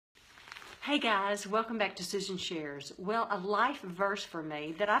Hey guys, welcome back to Susan Shares. Well, a life verse for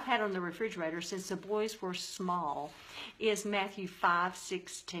me that I've had on the refrigerator since the boys were small is Matthew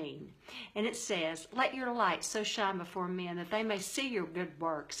 5:16. And it says, "Let your light so shine before men that they may see your good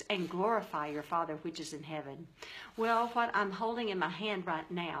works and glorify your Father which is in heaven." Well, what I'm holding in my hand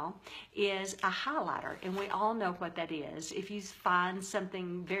right now is a highlighter, and we all know what that is. If you find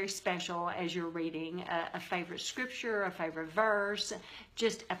something very special as you're reading, a favorite scripture, a favorite verse,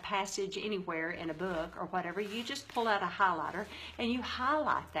 just a passage anywhere in a book or whatever, you just pull out a highlighter and you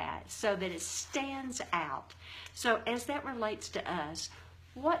highlight that so that it stands out. So as that relates to us,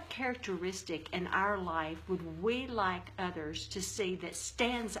 what characteristic in our life would we like others to see that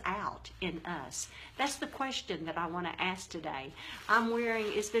stands out in us? That's the question that I want to ask today.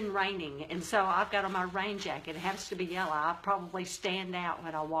 It's been raining, and so I've got on my rain jacket. It happens to be yellow. I probably stand out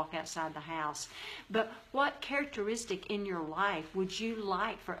when I walk outside the house. But what characteristic in your life would you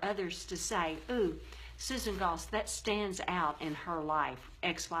like for others to say, "Ooh, Susan Goss, that stands out in her life,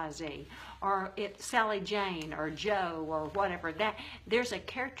 XYZ," or Sally Jane or Joe or whatever. There's a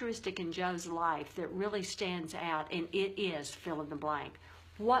characteristic in Joe's life that really stands out, and it is fill in the blank.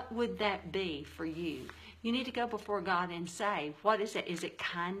 What would that be for you? You need to go before God and say, what is it? Is it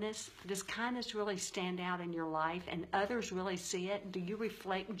kindness? Does kindness really stand out in your life and others really see it? Do you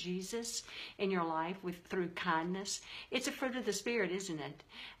reflect Jesus in your life through kindness? It's a fruit of the Spirit, isn't it?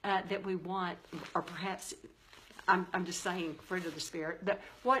 That we want, or perhaps I'm just saying fruit of the Spirit, but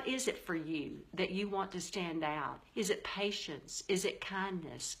what is it for you that you want to stand out? Is it patience? Is it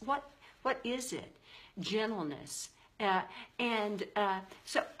kindness? What is it? Gentleness.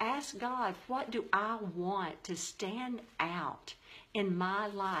 So ask God, what do I want to stand out in my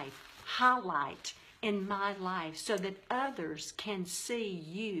life, highlight in my life, so that others can see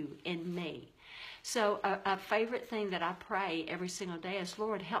you in me? So a favorite thing that I pray every single day is,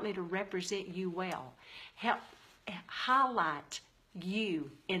 Lord, help me to represent you well. Help highlight you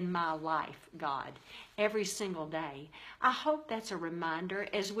in my life, God, every single day. I hope that's a reminder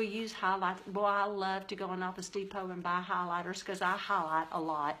as we use highlights. Boy, I love to go in Office Depot and buy highlighters because I highlight a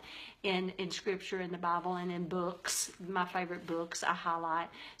lot in Scripture, in the Bible, and in books. My favorite books, I highlight.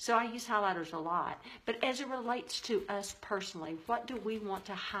 So I use highlighters a lot. But as it relates to us personally, what do we want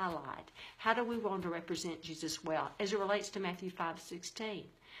to highlight? How do we want to represent Jesus well? As it relates to Matthew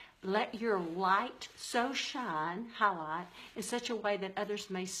 5:16. Let your light so shine, highlight, in such a way that others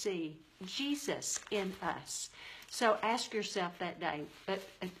may see Jesus in us. So ask yourself that day,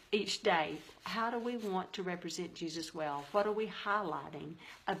 each day, how do we want to represent Jesus well? What are we highlighting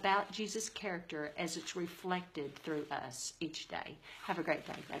about Jesus' character as it's reflected through us each day? Have a great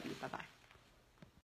day. Love you. Bye-bye.